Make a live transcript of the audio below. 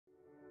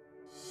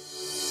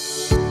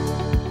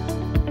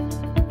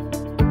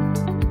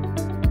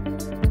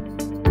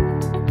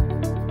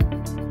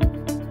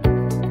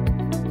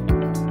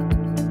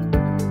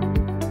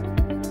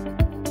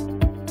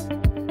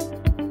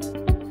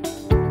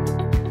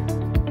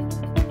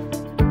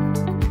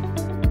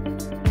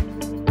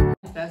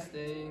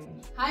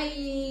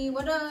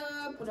What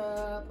up? What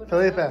up? What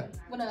Felipe, up?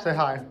 What up? say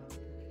hi.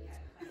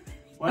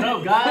 What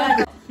up,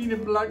 guys?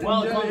 Peanut butter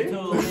Welcome and to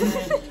jelly.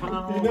 YouTube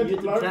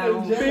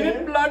channel.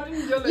 Peanut butter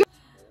and jelly.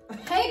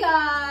 Hey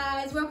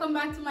guys, welcome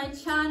back to my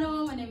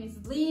channel. My name is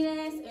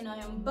Linus and I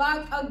am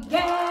back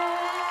again.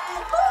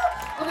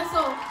 Woo! Okay,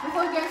 so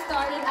before we get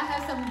started, I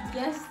have some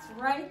guests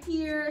right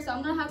here. So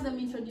I'm gonna have them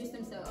introduce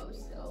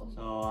themselves.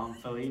 So I'm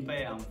Felipe,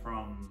 I'm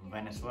from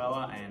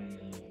Venezuela, and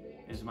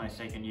this is my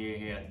second year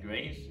here at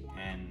Grace,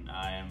 and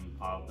I am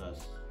part of the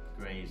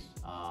Grace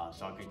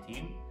soccer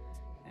team.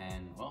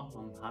 And well,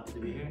 I'm happy to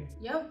be here.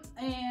 Yep,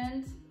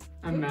 and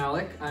I'm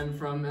Malik. I'm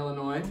from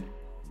Illinois.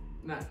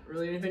 Not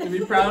really anything to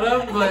be proud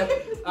of, but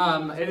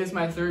it is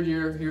my third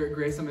year here at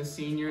Grace. I'm a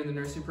senior in the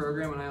nursing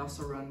program, and I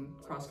also run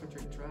cross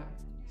country and track.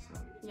 So.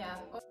 yeah.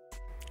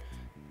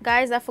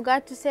 Guys, I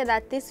forgot to say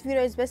that this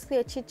video is basically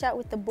a chit chat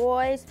with the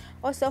boys.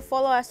 Also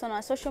follow us on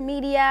our social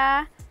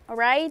media, all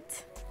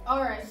right?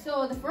 All right,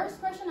 so the first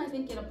question, I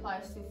think it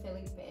applies to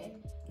Felipe.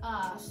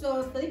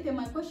 So Felipe,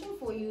 my question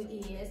for you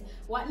is,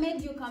 what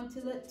made you come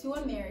to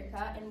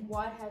America, and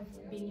what have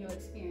been your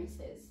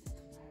experiences?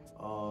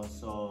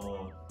 Because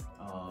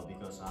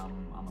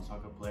I'm a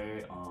soccer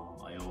player,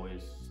 I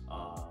always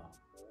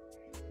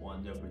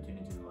want the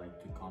opportunity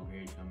to come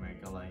here to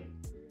America,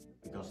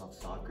 because of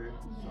soccer.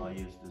 So I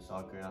used the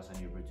soccer as an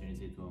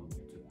opportunity to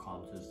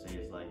come to the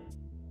States,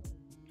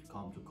 to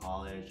come to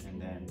college and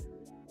then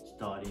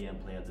study and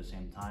play at the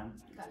same time.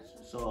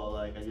 Gotcha. So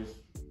I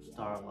just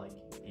started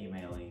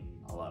emailing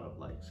a lot of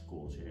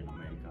schools here in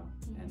America,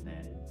 and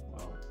then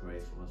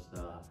Grace was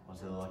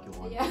the lucky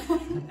one. Yeah.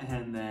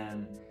 And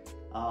then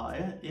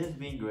it's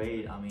been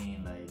great. I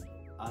mean,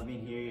 I've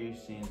been here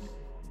since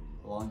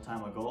a long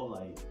time ago.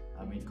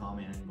 I've been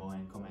coming and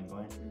going.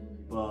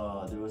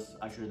 But there was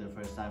actually the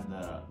first time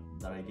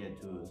that I get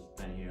to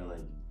spend here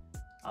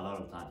a lot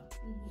of time.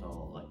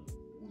 So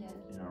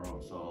in a row.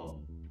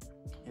 So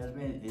it's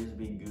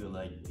been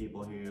good.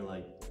 People here,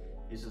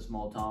 it's a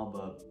small town,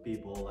 but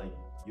people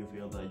you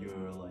feel that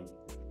you're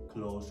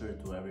closer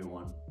to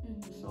everyone.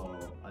 So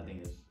I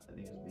think it's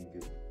been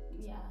good.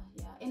 Yeah.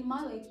 In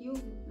Malik,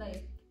 you've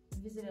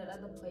visited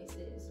other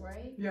places,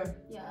 right? Yeah.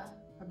 Yeah.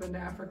 I've been to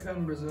Africa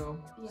and Brazil.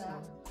 Yeah.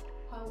 So.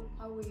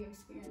 How were your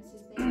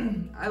experiences there?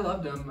 I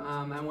loved them.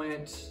 I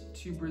went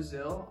to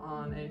Brazil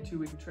on a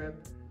 2-week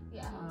trip.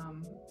 Yeah.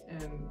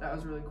 And that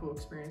was a really cool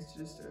experience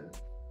to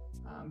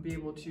be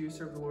able to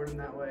serve the Lord in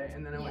that way.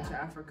 And then I went to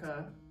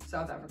Africa,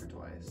 South Africa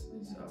twice.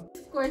 So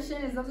this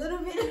question is a little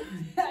bit,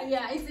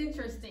 yeah, it's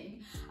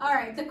interesting. All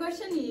right, the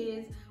question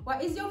is,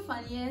 what is your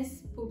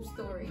funniest poop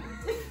story?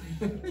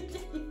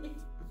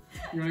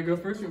 You want to go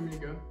first or you want me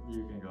to go?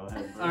 You can go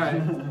ahead first. All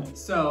right.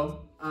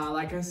 So,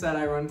 like I said,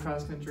 I run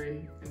cross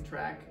country and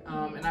track,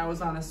 and I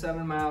was on a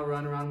 7-mile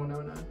run around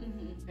Winona,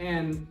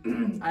 and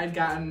I'd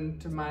gotten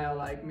to mile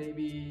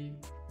maybe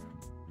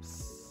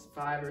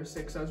 5 or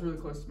 6. So I was really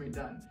close to being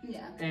done.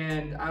 Yeah.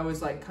 And I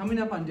was coming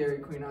up on Dairy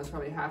Queen. I was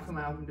probably half a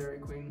mile from Dairy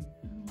Queen,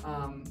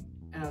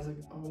 and I was like,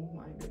 oh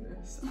my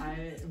goodness,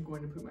 I am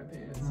going to poop my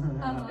pants.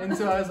 And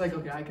so I was like,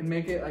 okay, I can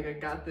make it. I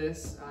got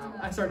this.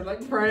 I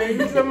started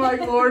praying. So I'm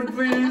like, Lord,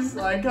 please,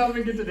 help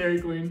me get to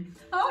Dairy Queen.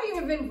 How have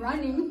you been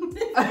running?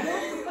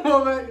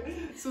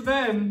 So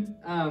then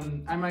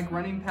I'm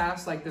running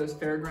past those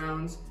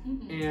fairgrounds,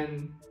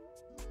 and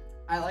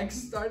I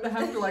started to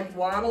have to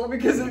waddle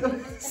because it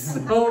was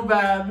so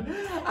bad.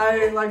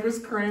 I was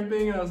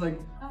cramping, and I was like,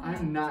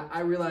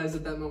 I realized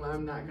at that moment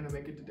I'm not gonna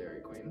make it to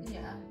Dairy Queen.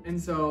 Yeah.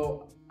 And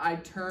so I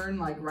turn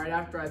right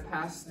after I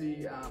pass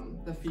the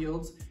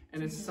fields,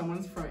 and it's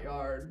someone's front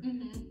yard.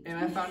 And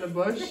I found a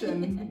bush,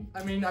 and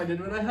I mean, I did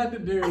what I had to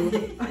do.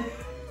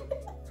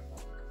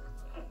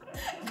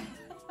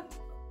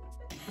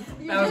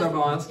 That was our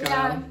boss guy.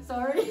 Yeah,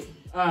 sorry.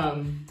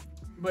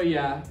 But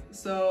yeah,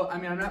 so I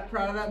mean, I'm not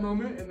proud of that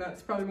moment, and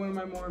that's probably one of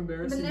my more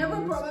embarrassing But never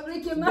moments.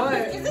 probably came out.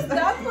 Is it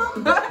that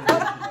moment?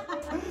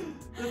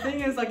 The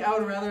thing is, I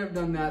would rather have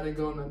done that than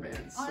go in my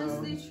pants.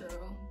 Honestly, so.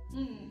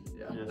 true.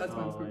 Yeah, that's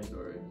my poop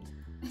story.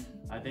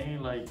 I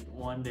think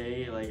one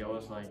day I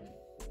was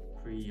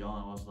pretty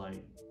young. I was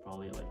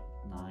probably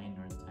 9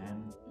 or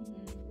 10,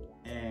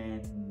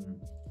 and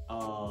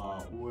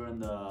we were on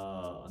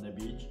the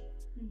beach,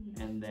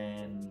 and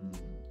then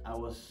I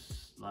was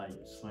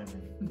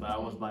swimming, but I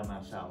was by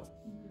myself.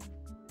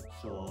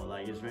 So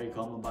it's very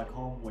common back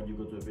home when you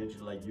go to a beach,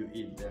 you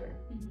eat there,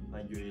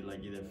 you eat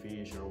either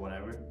fish or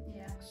whatever.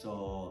 Yeah.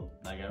 So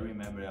I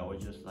remember I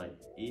was just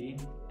eating,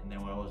 and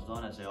then when I was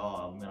done, I said,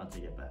 oh, I'm gonna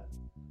take a bath.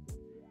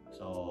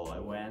 So I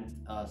went,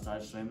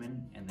 started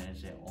swimming, and then I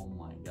said, oh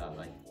my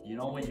God, you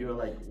know when you're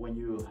when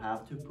you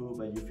have to poop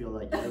and you feel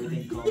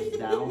everything comes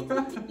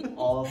down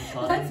all of a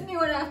sudden. That's me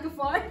when I have to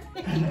fart.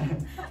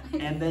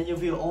 And then you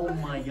feel, oh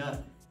my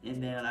God.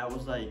 And then I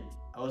was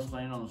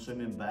planning on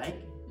swimming back,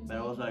 but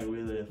I was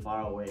really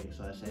far away.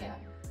 So I said,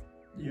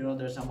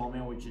 there's a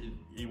moment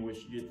in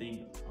which you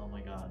think, oh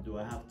my God, do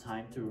I have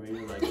time to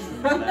really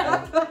swim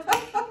back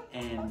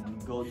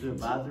and go to the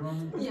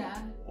bathroom? Yeah.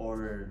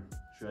 Or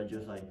should I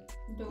just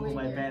Do pull it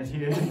my here. pants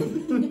here?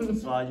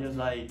 So I just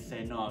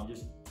say, no, I'm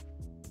just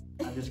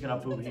I'm just gonna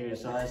poop here.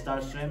 So I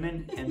start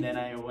swimming, and then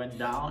I went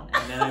down,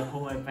 and then I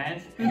pulled my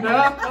pants. No.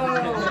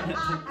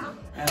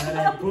 And then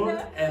I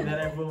pooped, and then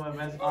I put my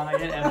pants on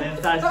again, and then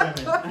start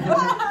swimming.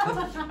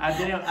 I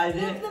didn't.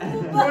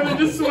 I wanted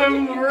to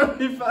swim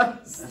really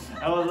fast.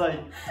 I was like,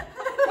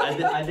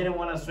 I didn't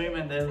want to swim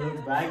and then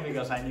look back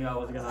because I knew I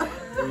was gonna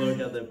look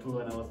at the pool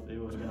and it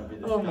was gonna be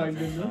this. Oh my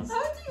goodness.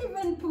 How do you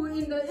even poo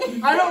in the?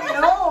 I don't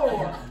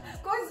know.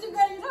 Cause you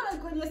know,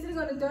 like when you're sitting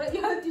on the toilet,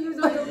 you have to use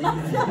all your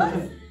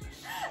muscles.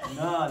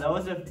 No, that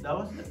was I don't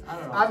know.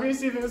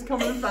 Obviously, if it was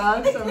coming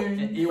fast, I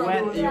mean, It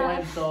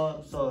went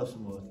so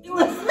smooth. It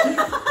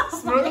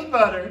was smooth as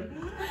butter.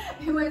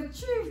 It was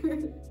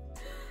true.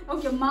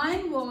 Okay,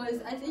 mine was,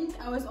 I think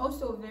I was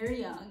also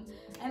very young.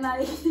 And I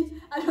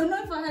don't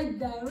know if I had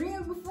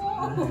diarrhea before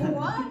or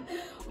what,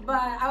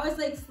 but I was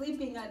like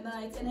sleeping at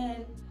night and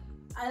then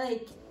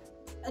I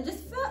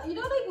just felt, you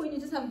know, like when you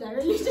just have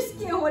diarrhea, you just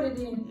can't hold it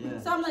in. Yeah.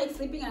 So I'm like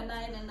sleeping at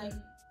night and like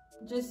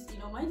just, you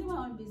know, minding my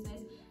own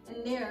business.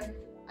 And there,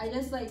 I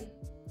just like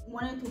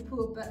wanted to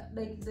poop, but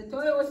like the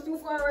toilet was too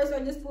far away, so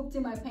I just pooped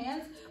in my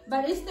pants.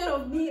 But instead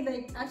of me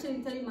like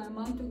actually telling my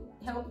mom to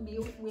help me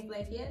with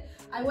like it,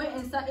 I went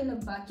and sat in a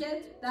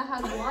bucket that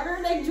had water,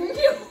 like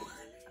drinking water.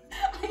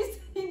 I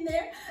sat in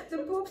there, the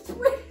poop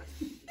sprayed.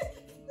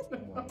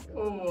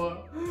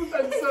 Oh,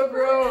 that's so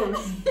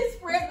gross. It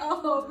sprayed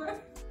all over.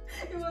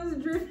 It was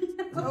dripping.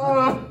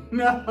 Oh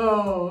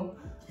no.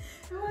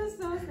 It was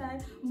so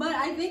sad. But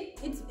I think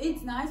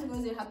it's nice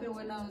because it happened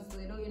when I was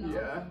little, you know.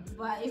 Yeah.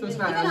 But So it's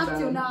even not up as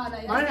to bad. now,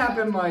 like, Mine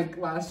happened like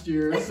last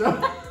year, so.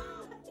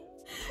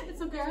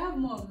 It's okay. I have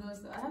more of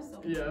those. So I have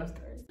some. Yeah.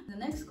 Stories. The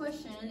next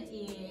question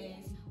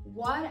is,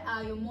 what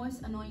are your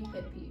most annoying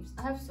pet peeves?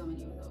 I have so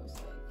many of those.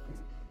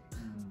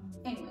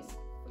 Like, anyways,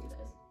 for you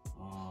guys.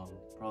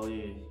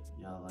 Probably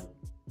like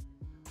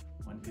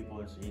when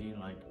people are eating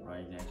like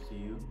right next to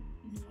you,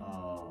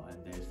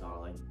 and they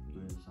start like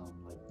doing some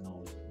like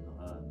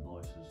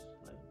noises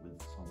like with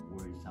some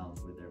weird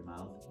sounds with their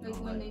mouth. Like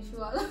know, when like, they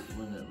swallow.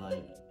 when it,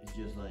 like it's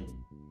just like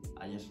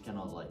I just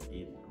cannot like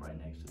eat right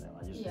next to them.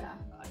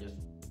 I just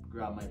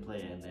grab my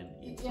plate and then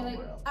eat somewhere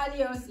like, else.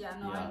 Adios. Yeah,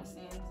 no, I Yeah.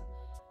 understand.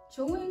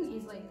 Chewing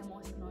is like the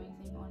most annoying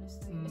thing,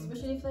 honestly.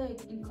 Especially if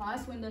like in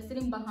class when they're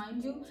sitting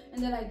behind you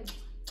and they're like,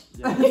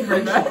 Yeah.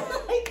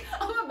 like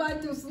I'm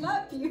about to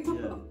slap you.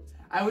 Yeah.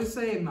 I would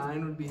say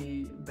mine would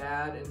be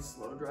bad and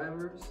slow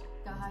drivers.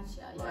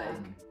 Gotcha. Yeah.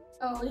 Like,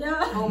 Oh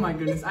yeah. oh my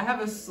goodness, I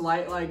have a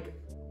slight like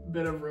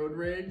bit of road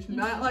rage.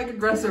 Not like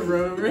aggressive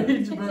road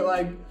rage, but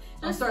like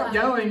I'll Just start like-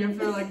 yelling if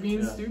they're like being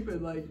Yeah.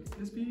 stupid. Like,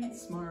 just be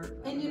smart.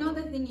 And you know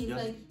the thing is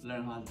Just like,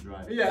 learn how to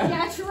drive. Yeah.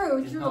 yeah,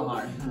 true, It's not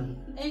hard.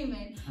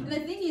 Amen. And the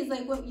thing is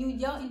like when you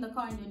yell in the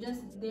car and you're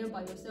just there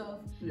by yourself.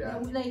 Yeah.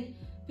 You know, like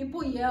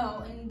people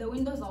yell and the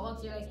windows are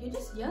locked. You're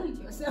just yelling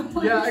to yourself.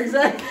 Yeah,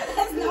 exactly.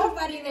 There's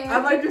nobody there.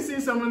 I'd like to see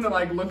someone that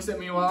like looks at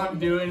me while I'm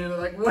doing it.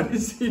 Like, what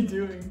is he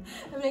doing?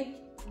 I'm like,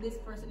 this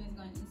person is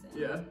going insane.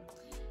 Yeah.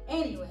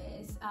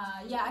 Anyways,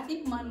 yeah, I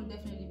think mine would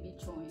definitely be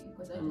chewing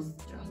because I just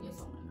yeah. chewing gets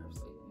on my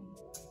nerves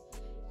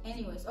lately.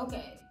 Anyways,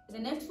 okay. The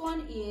next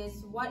one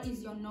is, what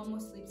is your normal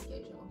sleep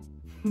schedule?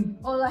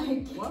 Or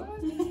like, What?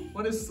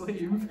 What is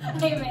sleep?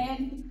 hey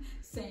man,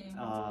 same.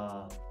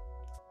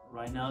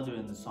 Right now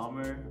during the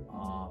summer,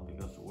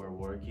 because we're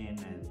working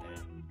and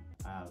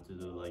I have to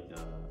do like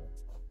the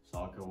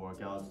soccer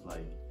workouts,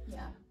 like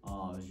Yeah.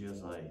 it's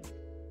just like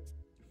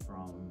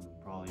from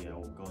probably I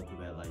will go to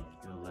bed like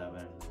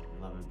 11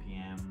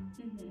 p.m.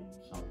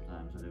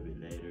 Sometimes a little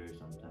bit later,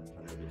 sometimes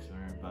a little bit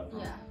sooner, but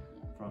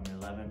from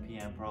 11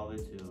 p.m. probably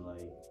to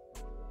like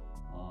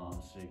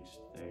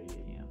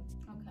 6:30 a.m.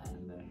 Okay.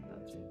 and then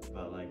that's it.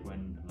 But like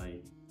when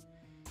like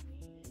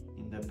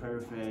in the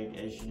perfect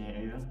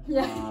scenario,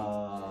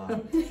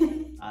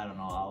 I don't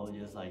know, I will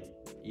just like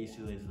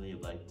easily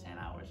sleep like 10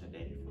 hours a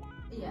day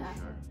for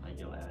sure, like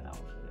 11 hours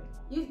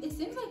a day. It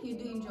seems like you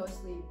do enjoy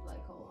sleep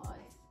like a lot.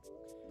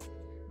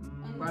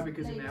 And, Why?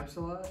 Because like, he naps a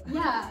lot?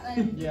 Yeah.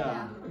 Like,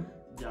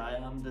 Yeah, I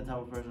am the type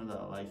of person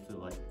that likes to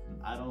like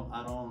I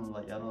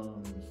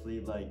don't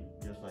sleep like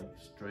just like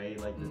straight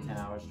like the 10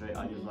 hours straight.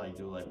 I just like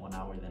do like 1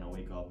 hour, then I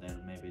wake up,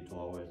 then maybe 2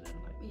 hours, and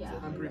like Yeah.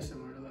 just I'm like pretty that.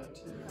 similar to that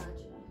too.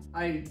 Gotcha.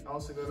 I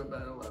also go to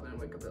bed at 11 and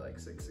wake up at like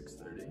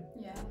 6:30.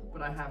 Yeah.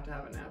 But I have to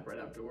have a nap right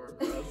after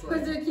work. Or else,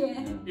 Because like, you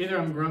can. either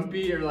I'm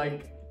grumpy or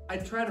like I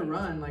try to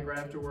run like right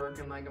after work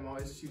and like I'm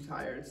always too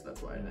tired, so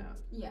that's why I nap.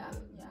 Yeah.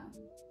 Okay.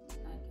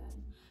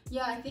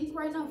 Yeah, I think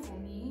right now for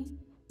me,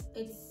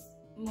 it's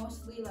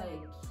mostly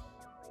like.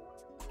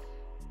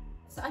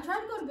 So I try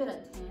to go to bed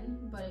at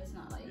 10, but it's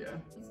not like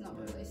it's not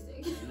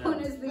realistic.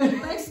 Honestly,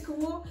 like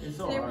school It's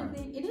so and hard.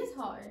 everything, it is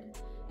hard.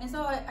 And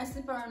so I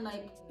sleep around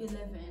like 11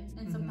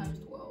 and sometimes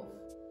 12,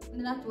 and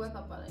then I have to wake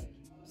up at like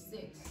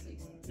 6.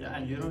 Yeah,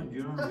 and you don't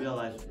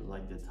realize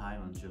like the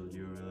time until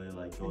you really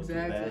like go to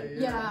Exactly. bed.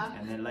 Yeah.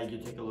 And then like you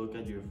take a look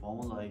at your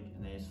phone, like,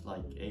 and it's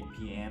like 8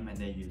 p.m. and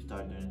then you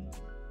start doing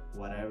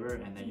whatever,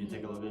 and then you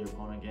take a look at your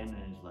phone again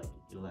and it's like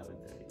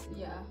 11:30.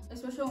 Yeah,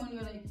 especially when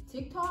you're like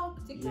TikTok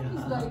is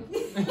Yeah. like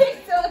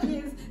TikTok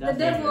is the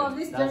devil of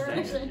this That's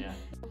generation. dangerous,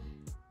 yeah.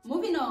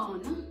 Moving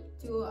on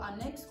to our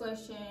next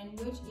question,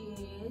 which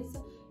is,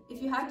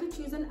 if you had to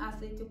choose an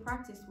athlete to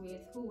practice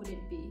with, who would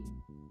it be?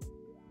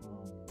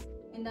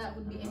 And that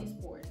would be any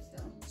sport.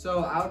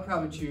 So I would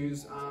probably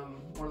choose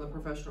one of the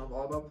professional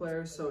volleyball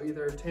players. So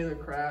either Taylor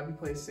Crabb, who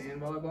plays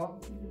sand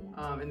volleyball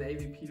in the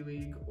AVP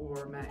league,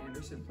 or Matt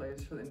Anderson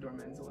plays for the indoor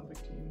men's Olympic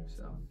team.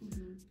 So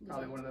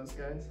probably one of those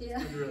guys.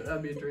 Yeah,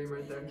 that'd be a dream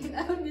right there.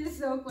 That would be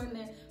so fun.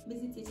 They're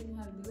busy teaching him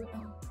how to do it.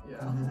 Yeah,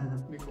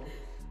 that'd be cool.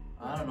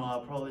 I don't know.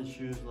 I'll probably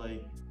choose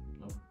like,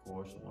 of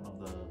course,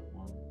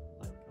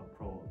 like a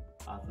pro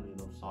athlete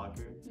of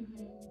soccer,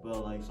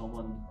 but like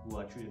someone who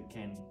actually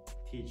can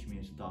teach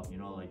me stuff, you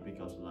know, like,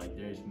 because like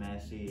there's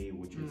Messi,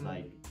 which is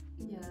like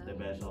the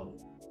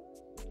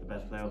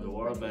best player of the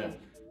world, but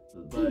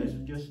it's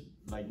just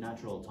like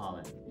natural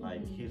talent.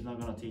 Like he's not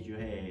gonna teach you,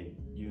 hey,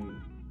 you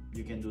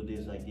can do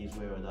this like this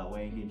way or that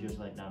way. He's just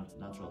like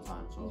natural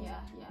talent. So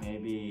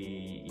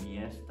maybe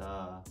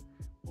Iniesta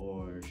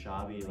or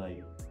Xavi,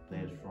 like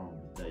players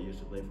that used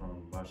to play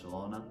from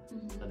Barcelona,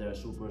 but they're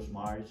super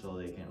smart, so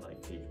they can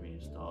like teach me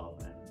stuff,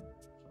 and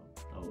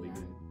so that would be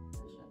good.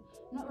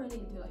 I'm not really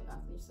into like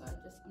athletes, so I'm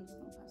just gonna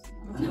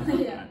pass it on.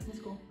 Yeah, that's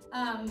cool.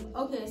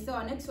 Okay, so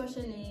our next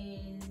question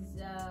is,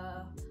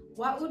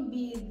 what would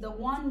be the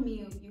one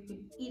meal you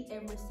could eat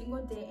every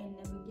single day and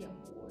never get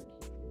bored?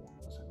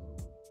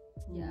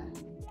 Yeah.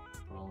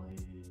 Probably.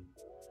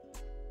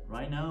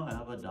 Right now, I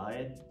have a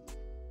diet,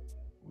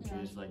 which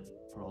is like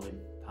probably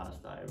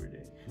pasta every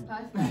day.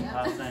 Pasta, yeah.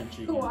 Pasta and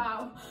chicken.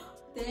 Wow.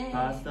 Dang.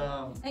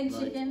 Pasta and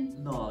like,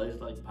 chicken? No,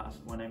 it's like pasta.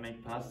 When I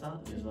make pasta,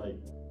 it's like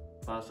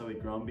pasta with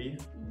ground beef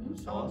and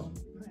sauce. Oh,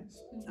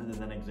 nice. And then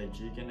the next day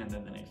chicken, and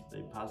then the next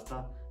day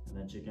pasta, and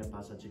then chicken,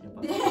 pasta, chicken,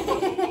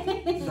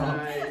 pasta.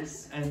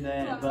 Nice. And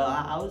then, but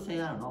I would say,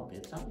 I don't know,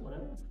 pizza,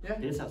 whatever. Yeah.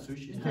 Pizza,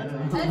 sushi. I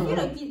don't know. I feel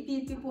like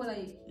people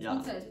like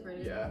pizza is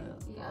pretty. Yeah.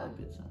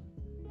 Pizza.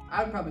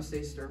 I would probably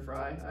say stir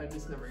fry. I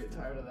just never get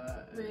tired of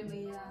that.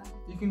 Really, yeah.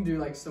 You can do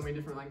like so many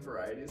different like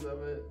varieties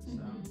of it.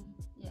 So.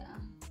 Yeah.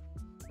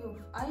 Oof,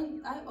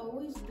 I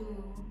always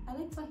do. I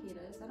like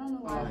fajitas. I don't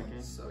know why.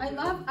 So I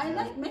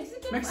like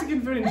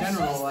Mexican food in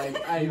general. Like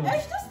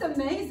it's just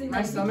amazing.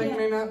 My stomach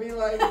may not be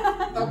like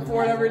up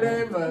for it every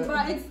day, but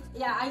it's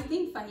I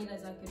think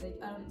fajitas are good.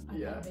 I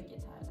can't even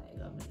get tired.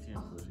 Like,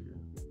 Mexican food is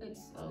good.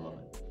 It's I love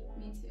it.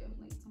 Me too.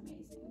 Like it's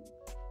amazing.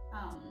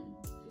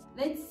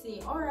 Let's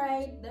see. All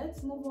right,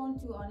 let's move on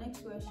to our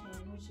next question,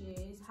 which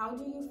is, how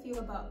do you feel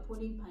about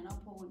putting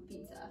pineapple on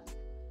pizza?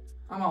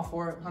 I'm all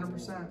for it,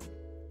 100%.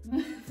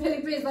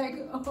 Felipe is like,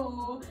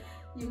 oh,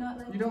 you're not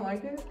like. You don't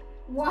like it?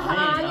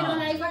 Wow, you don't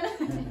like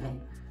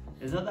pineapple.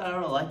 It's not that I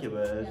don't like it,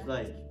 but it's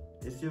like,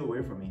 it's still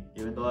weird for me.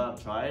 Even though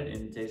I've tried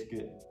and it tastes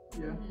good.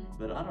 Yeah.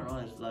 But I don't know,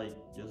 it's like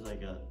just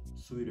like a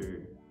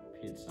sweeter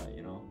pizza,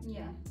 you know?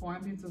 Yeah.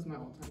 Hawaiian pizza is my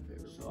all-time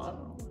favorite. So I don't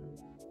know.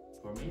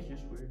 For me, it's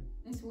just weird.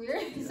 It's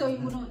weird. So you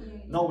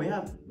wouldn't. No, we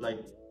have like,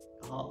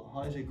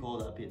 how is it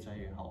called, that pizza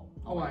here?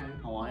 Hawaiian.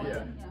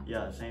 Hawaiian.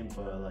 Yeah, same,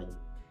 but like,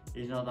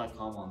 it's not that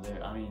common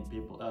there. I mean,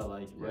 people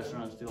like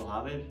restaurants still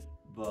have it,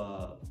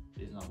 but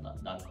it's not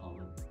that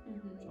common.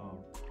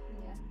 So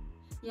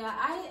yeah,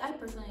 I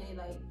personally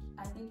like.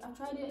 I think I've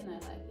tried it and I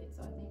like it,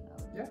 so I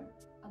think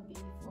I'll be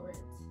for it.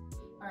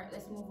 All right,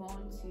 let's move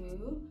on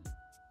to,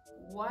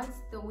 what's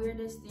the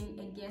weirdest thing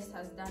a guest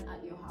has done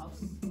at your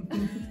house?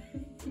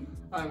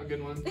 I have a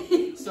good one.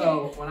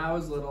 So when I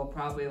was little,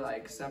 probably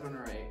like 7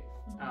 or 8,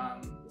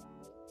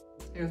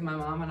 it was my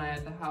mom and I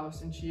at the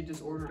house, and she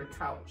just ordered a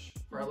couch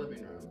for our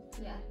living room.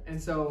 Yeah.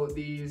 And so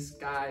these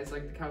guys,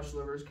 like the couch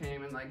delivers,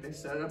 came and like they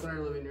set it up in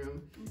our living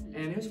room,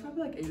 and it was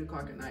probably like 8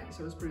 o'clock at night,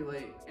 so it was pretty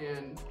late.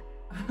 And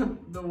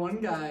the one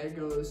guy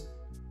goes,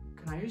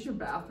 "Can I use your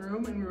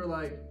bathroom?" And we were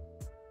like,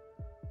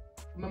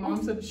 my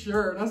mom said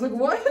sure, and I was like,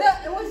 what?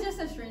 It was just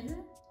a stranger?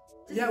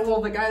 Yeah,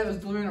 well, the guy that was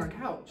delivering our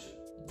couch.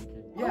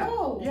 Yeah,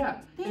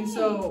 yeah. Dang. And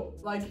so,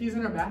 like, he's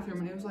in our bathroom,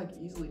 and it was like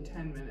easily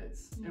 10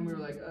 minutes, and we were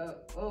like,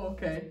 oh,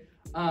 okay.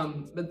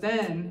 But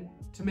then,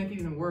 to make it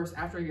even worse,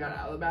 after he got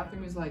out of the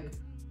bathroom, he's like,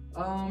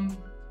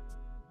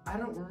 I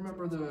don't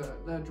remember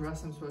the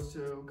address I'm supposed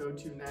to go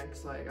to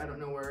next. Like, I don't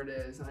know where it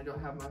is, and I don't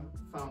have my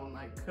phone.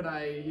 Like, could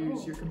I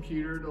use your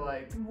computer to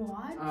like,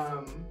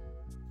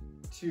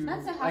 to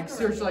like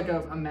search like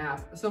a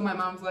map? So my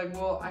mom's like,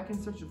 well, I can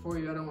search it for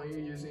you. I don't want you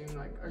using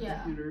like our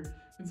computer.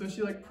 And so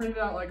she like printed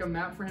out like a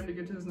map for him to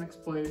get to his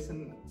next place,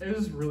 and it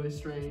was really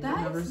strange.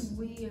 That's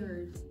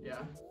weird.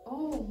 Yeah.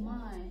 Oh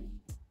my.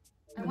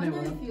 I wonder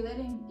if you let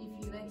him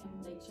like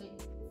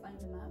find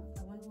the map.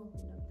 I wonder what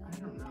would have done. I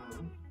don't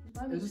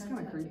know. It was just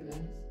kind of creepy.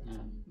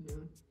 Yeah.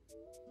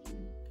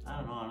 I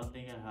don't know. I don't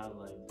think I have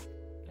like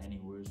any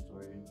weird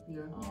story.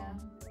 Yeah.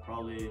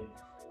 Probably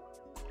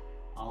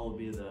I'll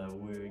be the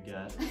weird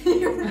guest.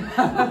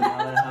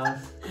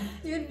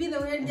 You'd be the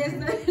weird guest.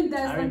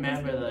 I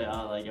remember that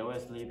like I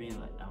was sleeping,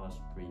 like I was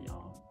pretty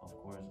young, of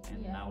course,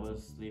 and I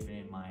was sleeping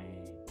in my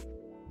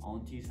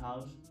auntie's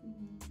house,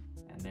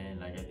 and then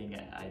like I think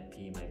I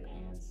peed my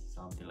pants,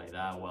 something like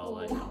that, while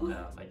like on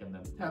the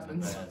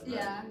happens. Bed,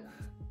 yeah.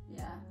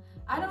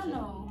 I don't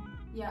know.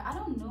 Yeah, I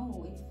don't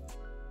know if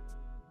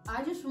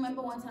I just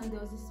remember one time there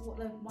was this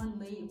like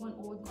one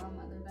old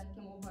grandmother that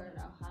came over at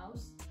our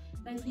house.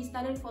 Like he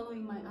started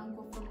following my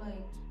uncle for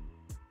like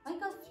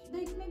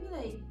maybe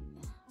like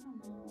I don't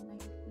know,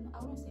 like I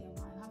wouldn't say a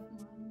mile, half a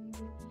mile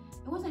maybe.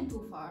 It wasn't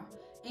too far,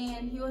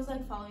 and he was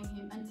like following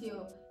him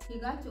until he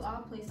got to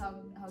our place, our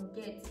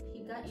gate.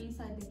 He got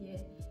inside the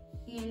gate,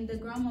 and the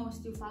grandma was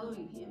still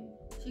following him.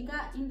 She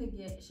got in the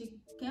gate. She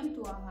came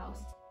to our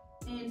house,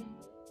 and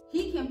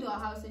he came to our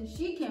house, and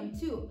she came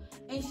too,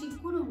 and she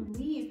couldn't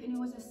leave. And it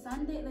was a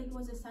Sunday, like it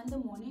was a Sunday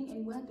morning,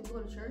 and we had to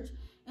go to church.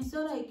 And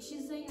so like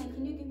she's saying like,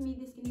 can you give me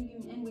this, can you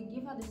give me, and we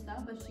give her the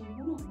stuff, but she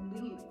wouldn't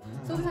leave.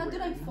 So we had to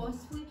like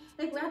forcefully,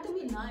 like we had to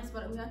be nice,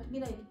 but we had to be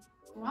like,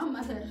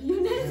 grandmother,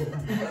 you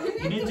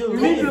need to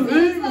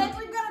leave. Like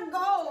we're gonna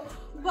go.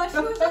 But she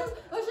was just,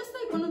 it was just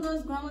like one of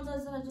those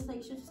grandmothers that are just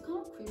like, she's just kind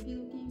of creepy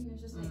looking. It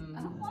was just like,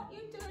 I don't want you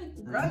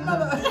to,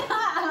 grandmother,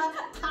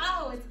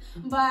 out.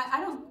 But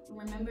I don't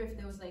remember if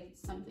there was like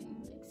something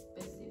like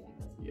specific or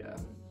something. Yeah.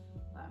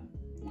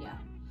 Yeah.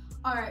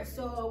 All right,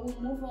 so we'll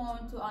move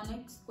on to our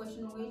next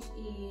question, which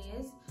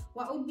is,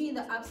 what would be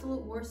the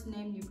absolute worst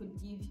name you could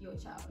give your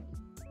child?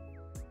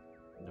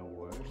 The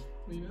worst?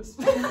 Linus?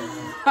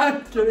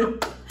 I'm kidding.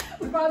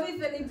 Probably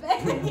Felipe.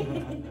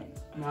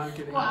 No, I'm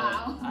kidding.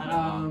 Wow. I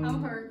don't know.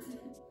 I'm hurt.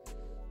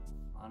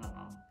 I don't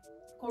know.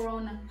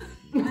 Corona.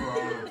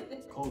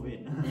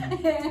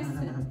 COVID. Yes.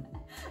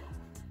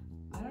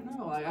 I don't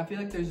know. Like, I feel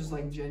like there's just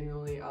like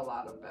genuinely a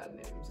lot of bad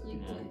names that You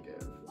people could. can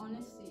give.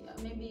 Honestly,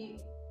 maybe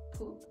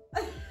poop.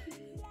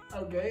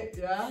 Okay,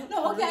 yeah.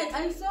 No, okay,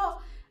 I saw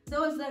there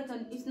was like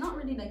it's not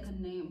really like a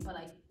name, but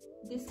like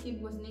this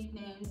kid was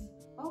nicknamed,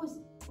 what's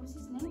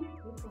his name?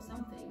 Poop or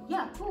something.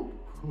 Yeah, Poop.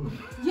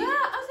 Yeah,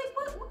 I was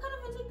like, what kind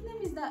of a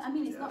nickname is that? I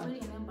mean, it's not really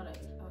a name, but I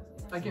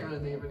was like, I can't really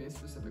think of any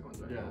specific ones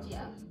right now.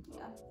 Yeah,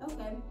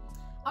 okay.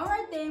 All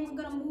right, then we're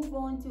gonna move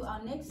on to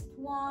our next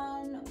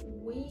one,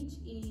 which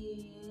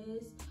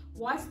is,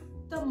 what's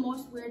the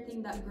most weird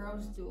thing that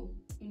girls do,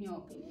 in your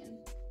opinion?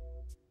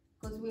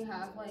 Because we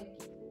have like,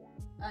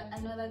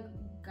 I know like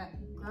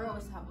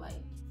girls have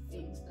like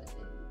things that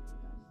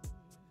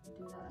they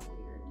do that are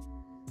weird.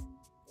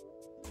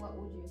 What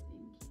would you think?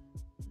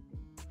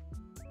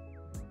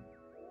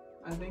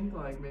 I think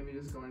like maybe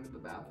just going to the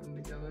bathroom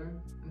together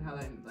and how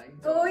they like.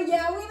 Oh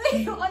yeah,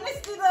 we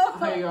honestly though.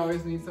 How you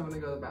always need someone to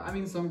go to the bathroom. I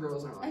mean, some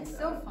girls aren't like It's that.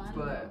 so fun.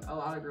 But a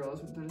lot of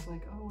girls, they're just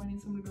like, oh, I need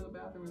someone to go to the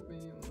bathroom with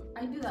me.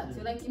 I do that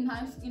too. Like in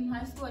high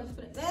school, I just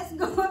put it, let's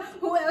go.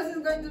 Who else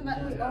is going to the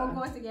bathroom? We all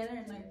go together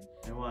and like.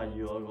 And what,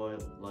 you all go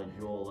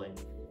like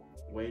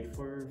wait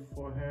for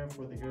her,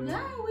 for the girl?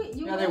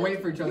 Yeah, they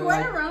wait for each other. You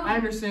Like, went around. I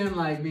understand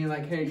like being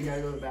like, hey, you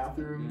gotta go to the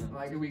bathroom. Yeah.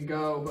 Like we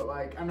go, but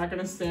like I'm not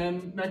gonna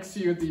stand next to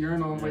you at the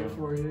urinal and wait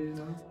for you, you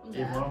know?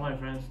 If one of my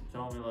friends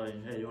tell me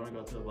like, hey, you wanna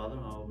go to the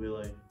bathroom? I'll be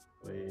like,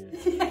 wait.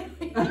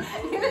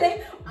 You're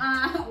like,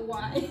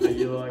 why? Are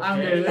you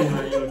okay?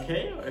 Are you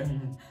okay? Or?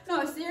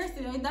 No,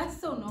 seriously, I mean, that's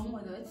so normal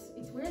though.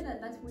 It's weird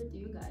that that's weird to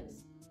you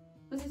guys.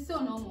 Because it's so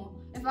normal.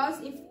 If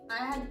I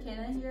had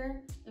Kenna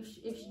here, if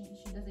she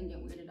doesn't get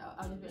weirded out,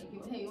 I'll just be like,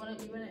 hey, you wanna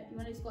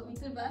escort me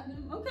to the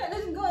bathroom? Okay,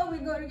 let's go. We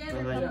go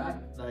together.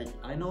 Like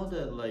I know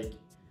that like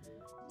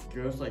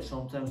girls like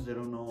sometimes they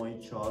don't know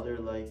each other,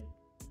 like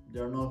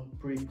they're not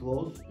pretty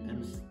close,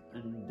 and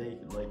they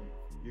like,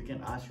 you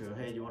can ask her,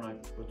 hey, do you wanna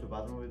go to the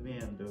bathroom with me?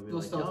 And they'll be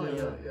like, still do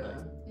that,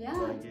 yeah. Yeah.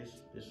 Like it's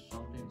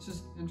something. It's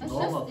just It's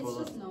normal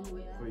just normal,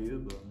 yeah. for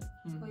you, but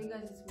For you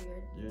guys, it's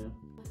weird. yeah.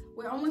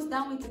 We're almost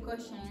done with the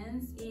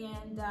questions,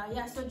 and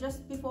yeah, so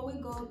just before we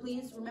go,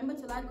 please remember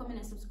to like, comment,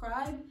 and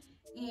subscribe,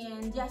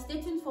 and yeah,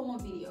 stay tuned for more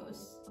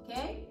videos.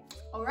 Okay?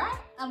 All right.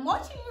 I'm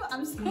watching you.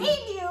 I'm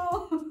seeing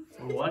you.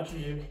 We're watching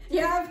you.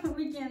 Yeah,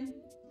 we can.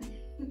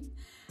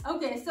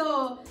 Okay,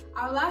 so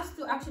our last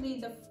two,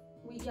 actually,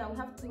 we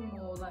have two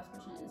more last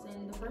questions,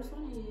 and the first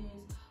one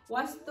is,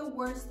 what's the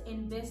worst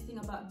and best thing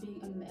about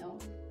being a male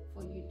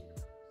for you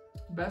two?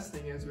 Best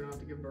thing is we don't have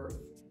to give birth.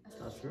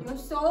 That's true. You're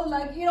so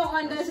like, you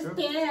don't That's true.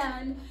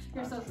 understand.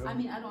 You're That's so. true. I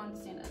mean, I don't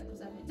understand that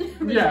because I've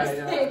been Yeah.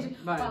 stage,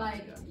 But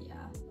like,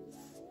 yeah.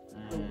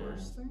 the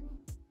worst thing?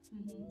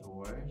 The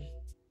worst?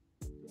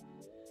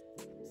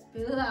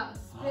 Spill it out.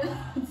 Spill it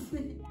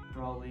out.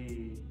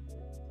 Probably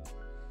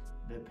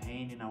the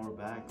pain in our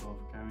back of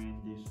carrying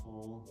this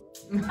whole.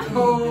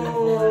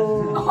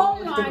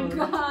 Oh my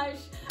gosh.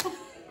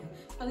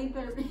 Felipe,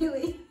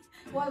 really?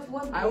 What?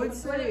 I would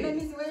say- What it made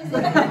me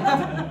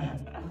swear.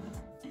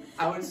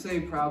 I would say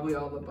probably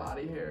all the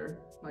body hair.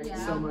 Like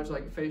Yeah. so much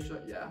like facial,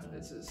 yeah,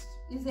 it's just.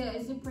 Is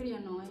it pretty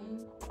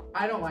annoying?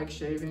 I don't like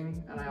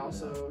shaving, and I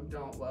also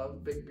don't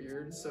love big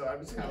beards, so I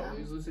just kind of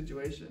lose the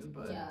situation.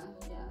 But Yeah.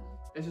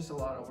 it's just a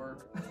lot of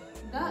work.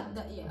 That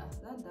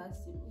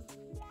seems.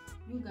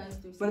 You guys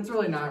do. But it's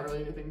really not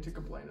really anything to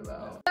complain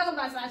about. Talk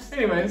about such.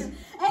 Anyways,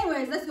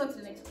 let's go to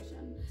the next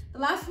question. The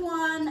last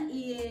one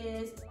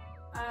is,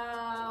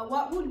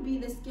 what would be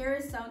the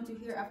scariest sound to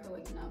hear after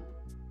waking up?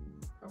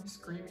 I'm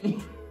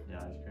screaming.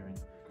 Yeah, I'm screaming.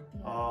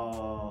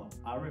 Yeah.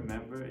 I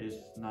remember it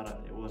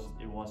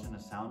wasn't a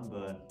sound,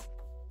 but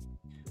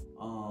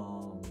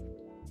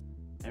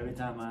every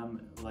time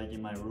I'm like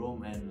in my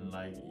room and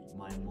like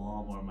my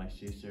mom or my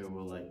sister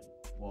will like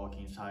walk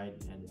inside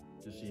and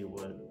to see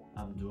what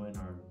I'm doing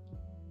or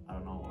I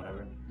don't know,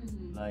 whatever.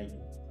 Like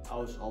I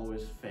was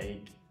always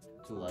fake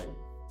to like,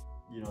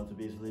 you know, to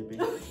be sleeping,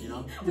 you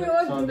know. We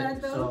all so do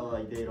that though. So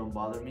like they don't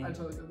bother me. I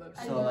totally did that.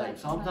 So like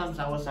sometimes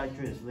I was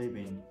actually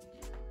sleeping.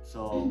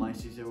 So my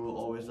sister will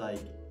always like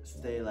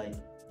stay like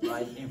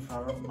right in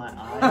front of my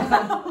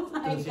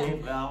eyes to see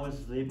if I was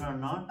sleeping or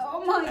not.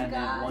 Oh my And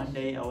gosh. then one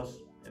day I was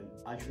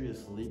actually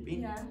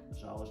sleeping. Yeah.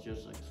 So I was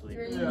just like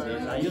sleeping.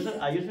 Yeah.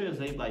 I usually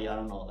sleep like, I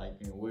don't know, like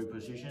in weird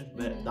positions.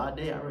 But that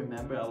day I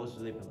remember I was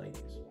sleeping like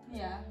this.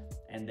 Yeah.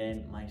 And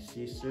then my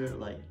sister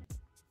like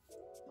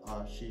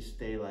she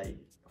stayed like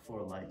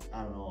for like,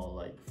 I don't know,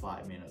 like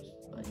 5 minutes,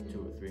 like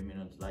 2 or 3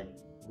 minutes, like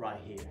right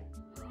here.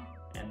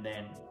 And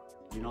then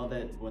you know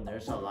that when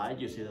there's a light,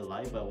 you see the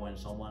light, but when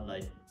someone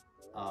like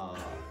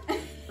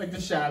like the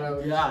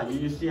shadow. yeah,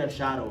 you see a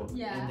shadow.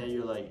 Yeah. And then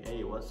you're like,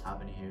 hey, what's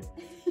happening here?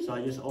 So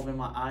I just opened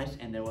my eyes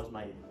and there was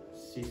my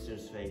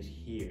sister's face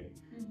here.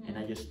 And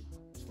I just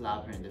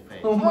slapped her in the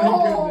face. Oh my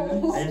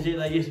goodness. And she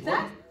like just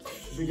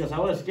because I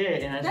was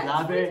scared and I That's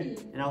slapped her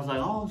creepy. and I was like,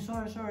 oh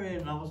sorry,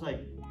 and I was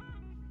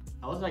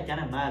like kind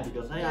of mad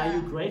because hey, are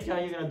you crazy? How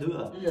are you gonna do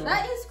that? Yeah.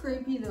 That is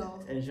creepy though.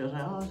 And she was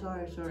like, oh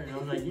sorry, and I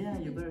was like, yeah,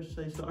 you better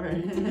say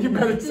sorry. You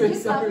better Did say you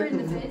slap her sorry. in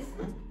the face?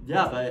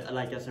 Yeah, but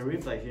like as a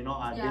reflex, you know,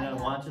 I didn't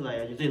want to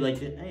like I just did like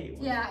hey.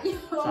 Yeah. Oh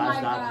So I my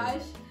slapped her.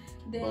 gosh.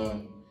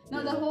 But,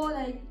 No, the whole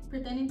like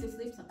pretending to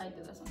sleep. I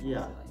do that sometimes.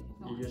 Yeah. So,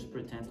 like, no. You just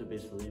pretend to be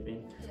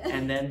sleeping, Yeah.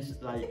 and then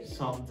like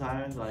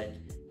sometimes like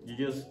you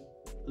just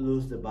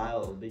lose the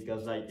battle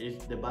because like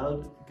if the battle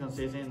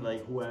consists in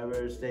like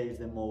whoever stays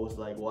the most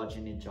like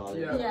watching each other.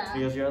 Yeah. Yeah.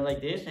 Because you're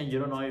like this and you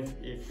don't know if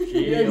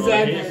she Yeah, or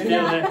exactly. he's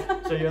still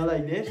there. So you're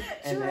like this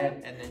and Sure.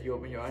 then you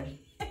open your eyes.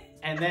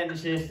 And then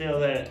she's still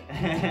there.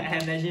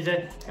 And then she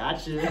said,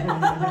 got you.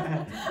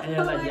 And you're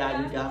Oh like, my yeah,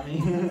 God. you got me.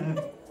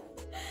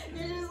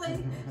 You're just like,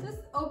 just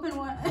open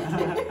one.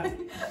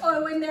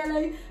 Or when they're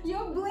like,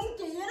 you're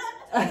blinking,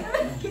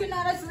 you're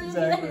not asleep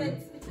Exactly.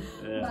 yet.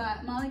 Yeah.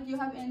 But Malik, you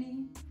have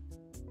any?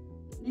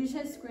 You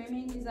said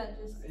screaming. Is that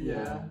just?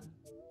 Yeah.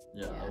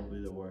 Yeah, that would be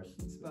the worst.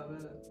 That's about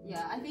it.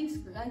 Yeah, I think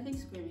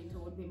screaming too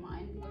would be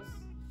mine because,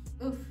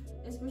 oof,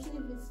 especially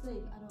if it's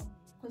like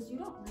because you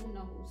don't really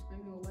know who's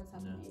screaming or what's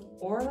happening.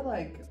 Or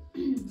like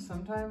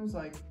sometimes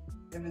like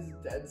if it's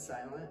dead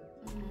silent,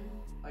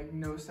 like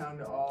no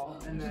sound at all,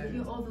 and You then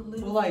hear all the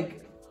little.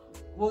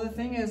 well the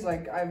thing is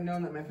like I've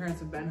known that my parents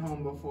have been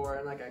home before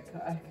and like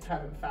I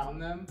haven't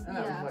found them, and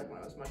that was like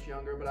when I was much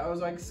younger, but I was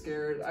like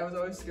scared. I was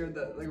always scared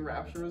that like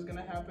rapture was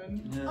gonna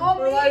happen. Yeah. Oh,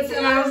 Or, me like, too.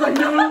 and I was like,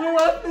 no,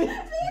 what? Me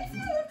too.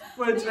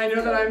 Which Me I know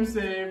too. that I'm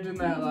saved and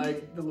that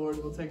like the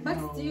Lord will take me But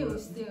home.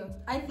 still,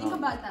 I think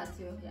about that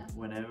too. Yeah.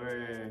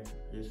 Whenever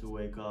I used to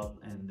wake up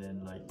and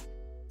then like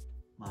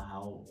my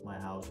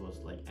house was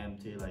like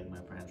empty, like my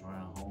parents weren't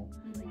at home,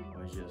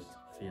 I was just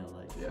feel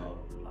like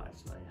so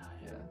relaxed, like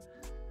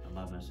I'm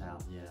by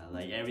myself. Yeah,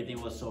 like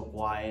everything was so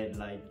quiet,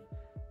 like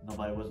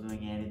nobody was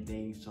doing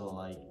anything. So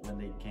like when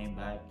they came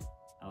back,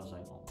 I was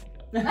like, oh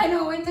my god, I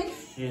know when they.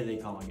 here they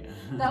come again.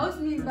 That was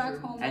me For back sure.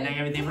 home. And then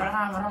everything.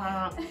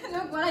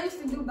 Look, what I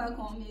used to do back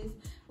home is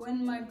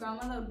when my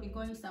grandmother would be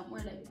going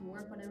somewhere, like to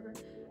work, whatever,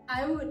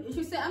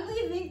 she'd say, I'm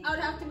leaving. I would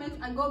have to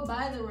I go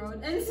by the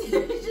road and see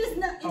if she's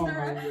not in Oh the my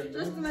road, goodness.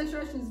 just to make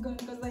sure she's good.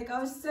 Because like I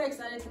was so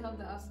excited to help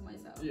the house to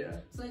myself. Yeah.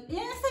 It's like,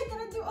 yes, I'm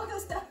gonna do all the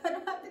stuff I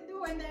don't have to do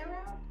when they're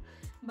around.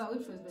 But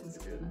which was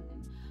basically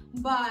nothing.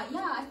 But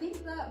yeah, I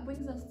think that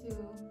brings us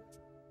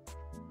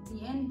to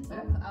the end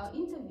of our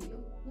interview.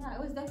 Yeah, it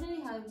was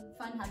definitely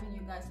fun having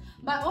you guys.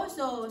 But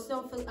also,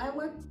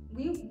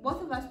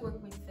 both of us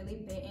work with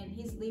Felipe and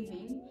he's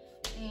leaving.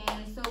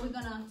 And so we're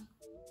gonna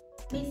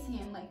miss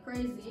him like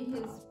crazy.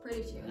 He's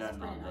pretty chill. Yeah, He's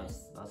no, pretty nice.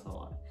 that's a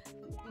lot.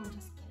 I'm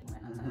just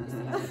kidding.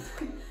 We're not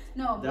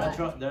no,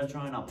 but They're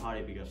throwing a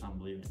party because I'm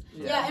leaving.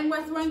 yeah, and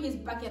we're throwing his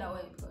bucket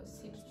away because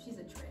she's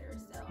a traitor.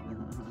 So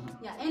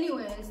yeah.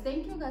 Anyways,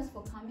 thank you guys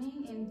for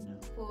coming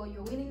and for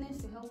your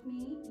willingness to help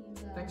me. And,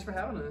 Thanks for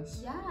having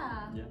us.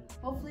 Yeah.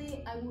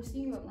 Hopefully, I will see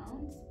you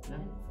around. Yeah.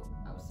 And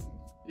I'll see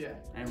you. Yeah.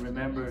 And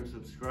remember,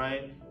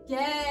 subscribe,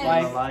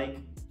 Yes. like,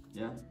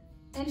 yeah.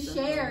 And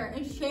share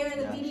the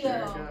Yeah, video.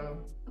 There we go.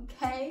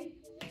 Okay.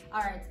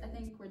 All right. I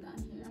think we're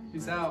done here.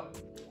 Peace out.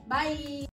 Bye.